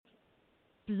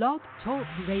Blog Talk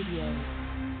Radio.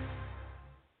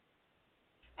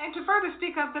 And to further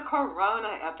speak of the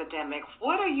corona epidemic,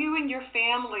 what are you and your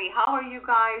family, how are you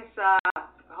guys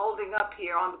holding up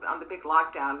here on the big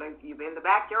lockdown? Are you in the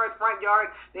backyard, front yard,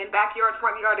 then backyard,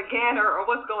 front yard again, or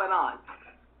what's going on?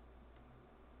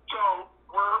 So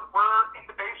we're in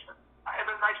the basement. I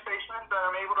have a nice basement that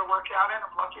I'm able to work out in.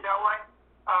 I'm lucky that way.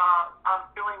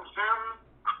 I'm doing Zoom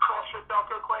CrossFit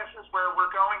Delco classes where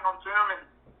we're going on Zoom, and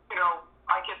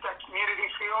I get that community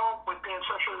feel with being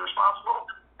socially responsible.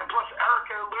 And plus,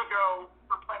 Erica Lugo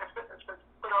from Planet Fitness has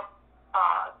put up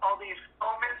all these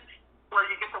moments where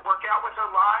you get to work out with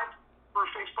her live through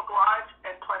Facebook Live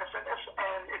and Planet Fitness,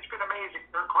 and it's been amazing.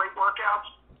 They're great workouts.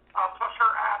 Plus,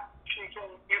 her app, you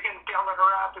can download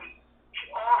her app, and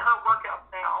all her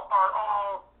workouts now are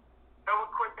all no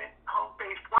equipment,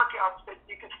 home-based workouts that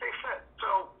you can stay fit.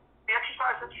 So the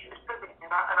exercise industry is pivoting,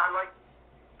 and I like it.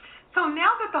 So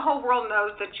now that the whole world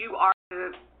knows that you are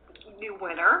the new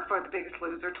winner for The Biggest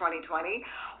Loser 2020,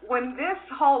 when this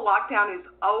whole lockdown is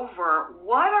over,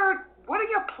 what are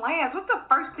your plans? What's the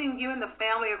first thing you and the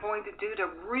family are going to do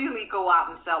to really go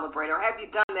out and celebrate, or have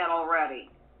you done that already?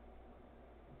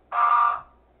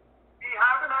 We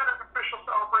haven't had an official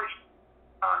celebration.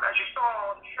 As you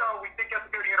saw on the show, we did get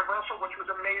to go to Universal, which was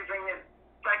amazing, and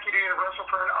thank you to Universal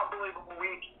for an unbelievable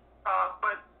week.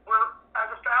 But as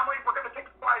a family, we're going to take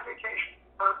a quiet vacation.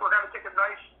 We're going to take a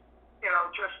nice,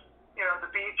 the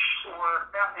beach or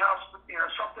mountain house,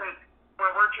 something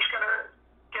where we're just going to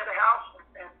get a house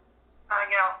and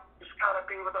hang out, just kind of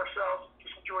be with ourselves,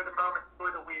 just enjoy the moment,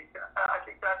 enjoy the week. I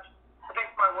think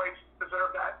my wife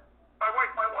deserves that. My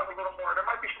wife might want a little more. There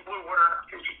might be some blue water in our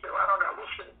future too. I don't know. We'll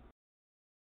see.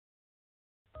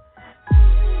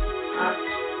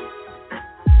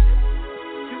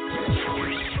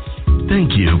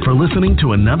 Thank you for listening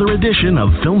to another edition of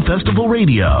Film Festival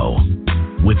Radio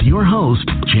with your host,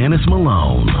 Janice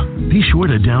Malone. Be sure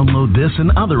to download this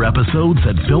and other episodes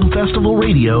at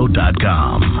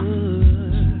filmfestivalradio.com.